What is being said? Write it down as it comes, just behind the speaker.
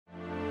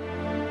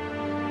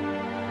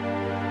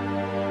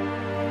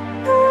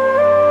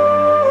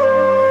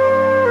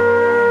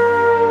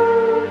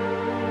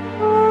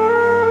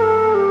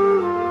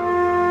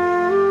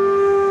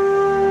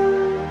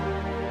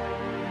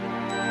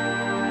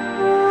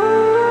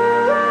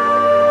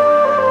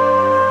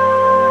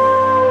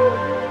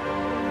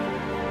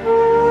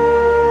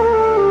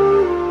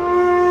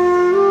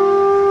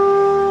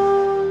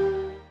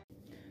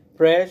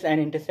and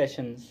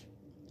intercessions.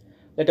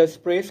 Let us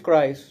praise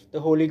Christ,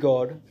 the Holy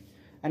God,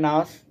 and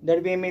ask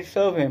that we may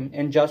serve Him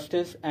in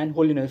justice and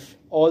holiness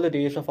all the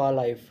days of our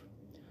life.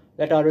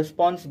 Let our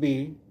response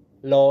be,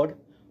 Lord,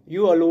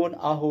 You alone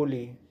are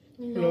holy.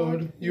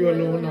 Lord, You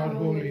alone are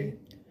holy.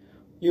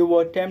 You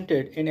were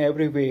tempted in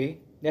every way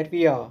that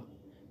we are,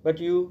 but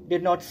You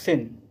did not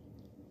sin.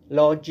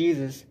 Lord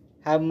Jesus,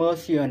 have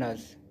mercy on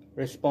us.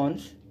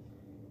 Response: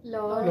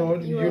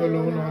 Lord, You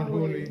alone are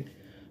holy.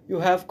 You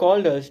have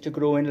called us to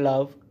grow in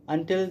love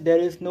until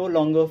there is no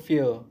longer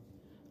fear.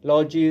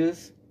 Lord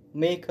Jesus,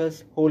 make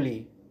us holy.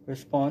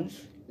 Response: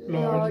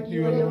 Lord,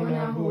 You alone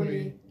are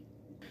holy.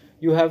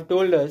 You have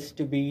told us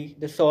to be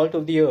the salt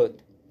of the earth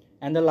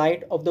and the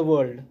light of the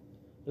world.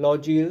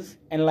 Lord Jesus,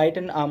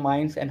 enlighten our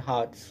minds and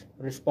hearts.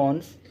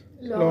 Response: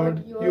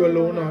 Lord, You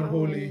alone are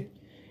holy.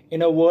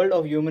 In a world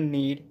of human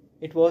need,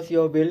 it was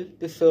Your will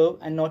to serve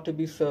and not to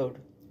be served.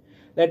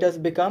 Let us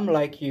become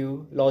like You,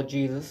 Lord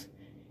Jesus,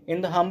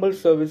 in the humble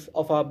service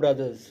of our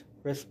brothers.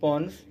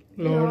 Response: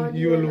 Lord,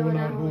 You alone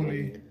are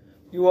holy.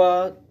 You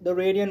are the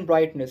radiant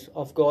brightness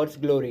of God's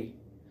glory,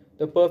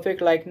 the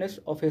perfect likeness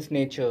of His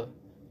nature.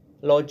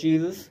 Lord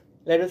Jesus,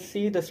 let us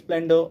see the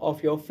splendor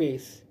of Your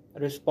face.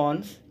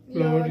 Response: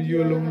 Lord,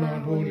 You alone are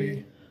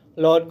holy.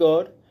 Lord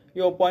God,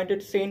 You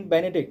appointed Saint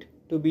Benedict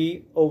to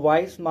be a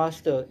wise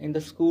master in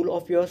the school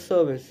of Your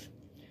service.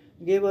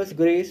 Give us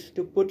grace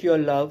to put Your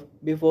love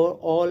before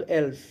all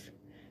else,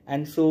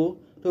 and so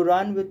to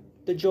run with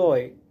the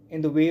joy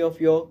in the way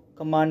of Your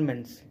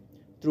commandments.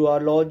 Through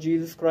our Lord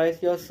Jesus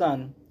Christ, Your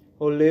Son,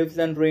 who lives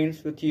and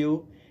reigns with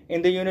You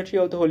in the unity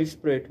of the Holy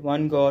Spirit,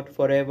 one God,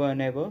 forever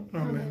and ever.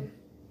 Amen.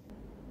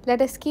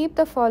 Let us keep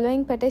the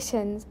following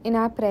petitions in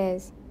our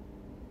prayers.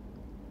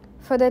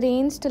 For the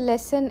rains to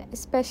lessen,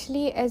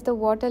 especially as the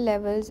water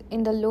levels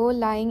in the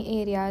low-lying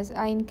areas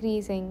are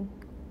increasing.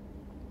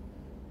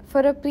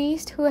 For a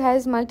priest who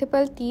has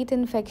multiple teeth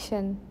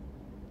infection.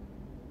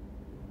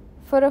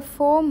 For a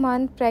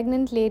 4-month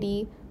pregnant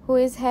lady who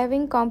is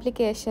having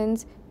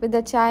complications with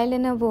the child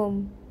in her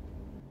womb.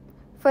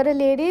 For a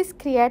lady's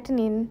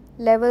creatinine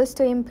levels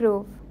to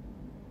improve.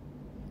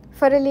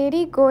 For a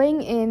lady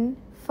going in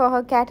for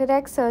her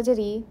cataract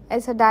surgery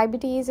as her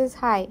diabetes is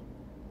high.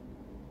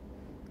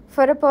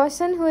 For a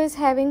person who is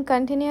having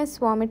continuous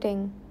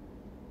vomiting.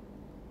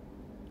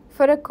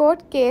 For a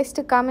court case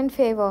to come in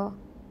favor.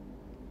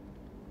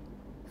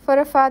 For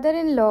a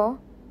father-in-law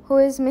who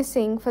is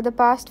missing for the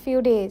past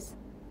few days.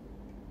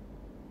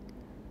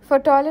 For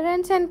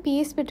tolerance and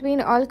peace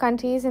between all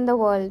countries in the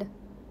world.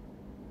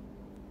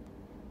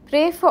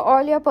 Pray for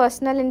all your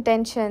personal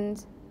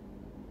intentions.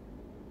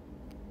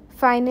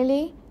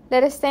 Finally,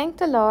 let us thank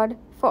the Lord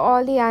for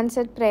all the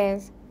answered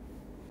prayers.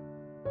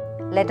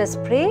 Let us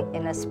pray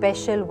in a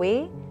special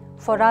way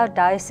for our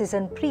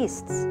diocesan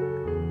priests,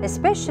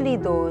 especially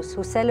those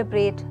who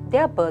celebrate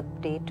their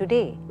birthday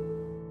today.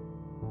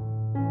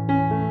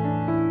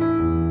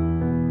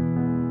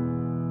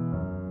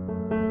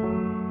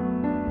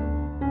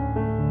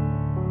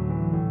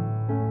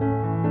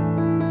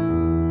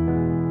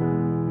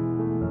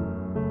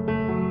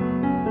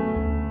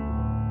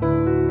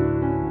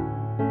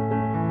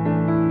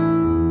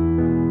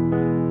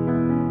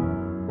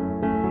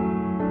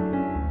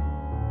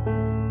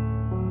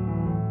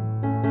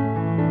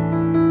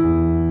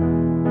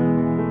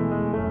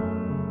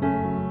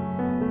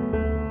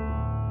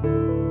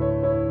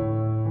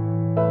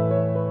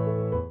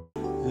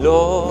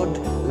 Lord,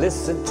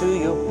 listen to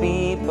Your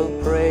people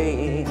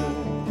praying.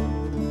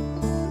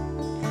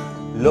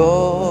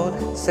 Lord,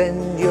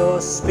 send Your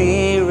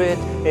Spirit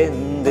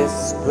in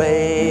this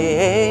place.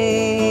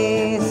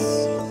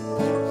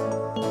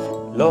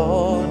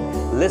 Lord,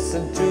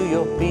 listen to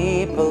Your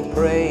people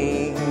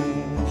praying.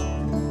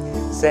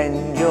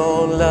 Send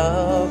Your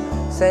love,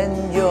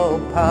 send Your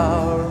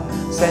power,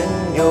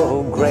 send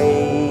Your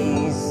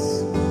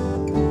grace.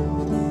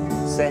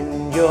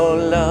 Send Your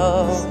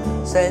love,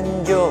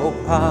 send Your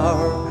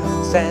power,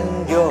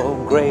 send Your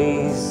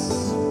grace.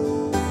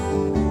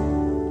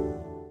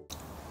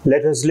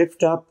 Let us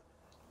lift up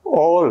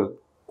all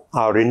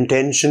our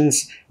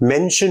intentions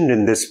mentioned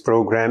in this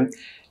program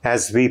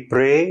as we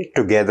pray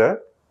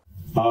together.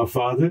 Our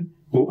Father,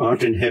 who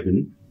art in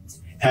heaven,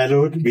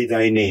 hallowed be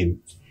Thy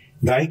name.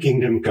 Thy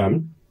kingdom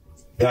come,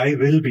 Thy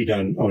will be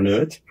done on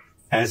earth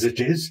as it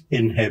is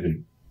in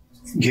heaven.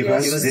 Give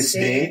us this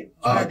day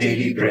our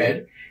daily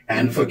bread,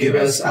 and forgive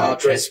us our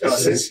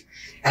trespasses,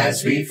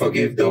 as we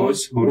forgive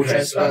those who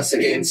trespass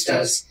against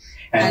us.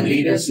 And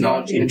lead us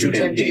not into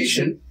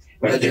temptation,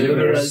 but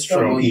deliver us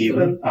from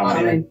evil.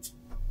 Amen.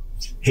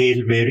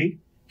 Hail Mary,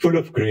 full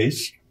of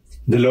grace,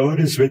 the Lord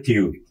is with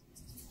you.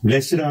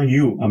 Blessed are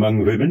you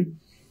among women,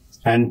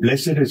 and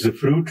blessed is the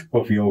fruit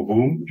of your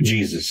womb,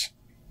 Jesus.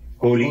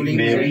 Holy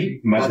Mary,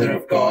 Mother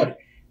of God,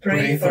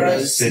 pray for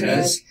us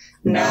sinners,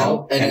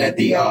 now and at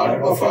the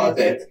hour of our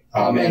death.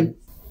 Amen.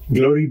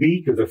 Glory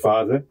be to the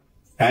Father,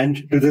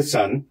 and to the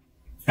Son,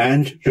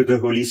 and to the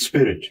Holy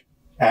Spirit,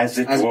 as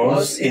it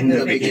was in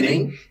the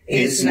beginning,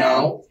 is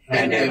now,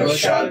 and ever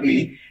shall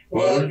be,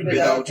 world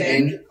without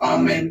end.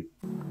 Amen.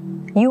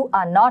 You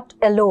are not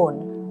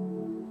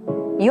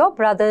alone. Your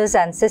brothers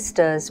and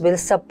sisters will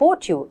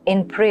support you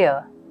in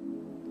prayer.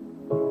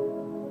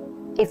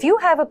 If you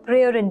have a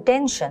prayer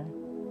intention,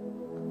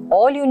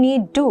 all you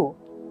need do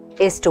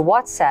is to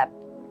WhatsApp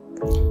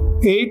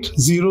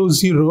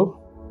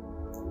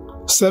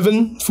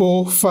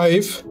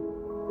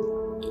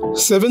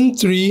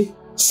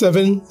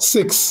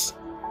 800-745-7376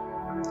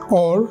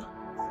 or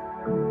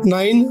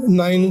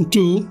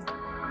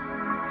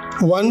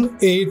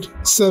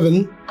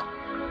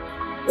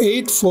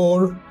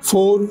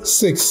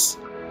 992-187-8446.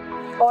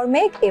 or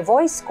make a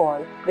voice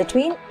call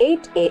between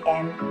 8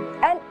 a.m.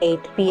 and 8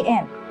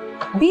 p.m.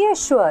 Be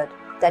assured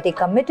that a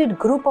committed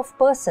group of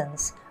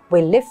persons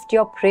will lift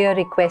your prayer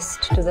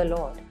request to the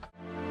Lord.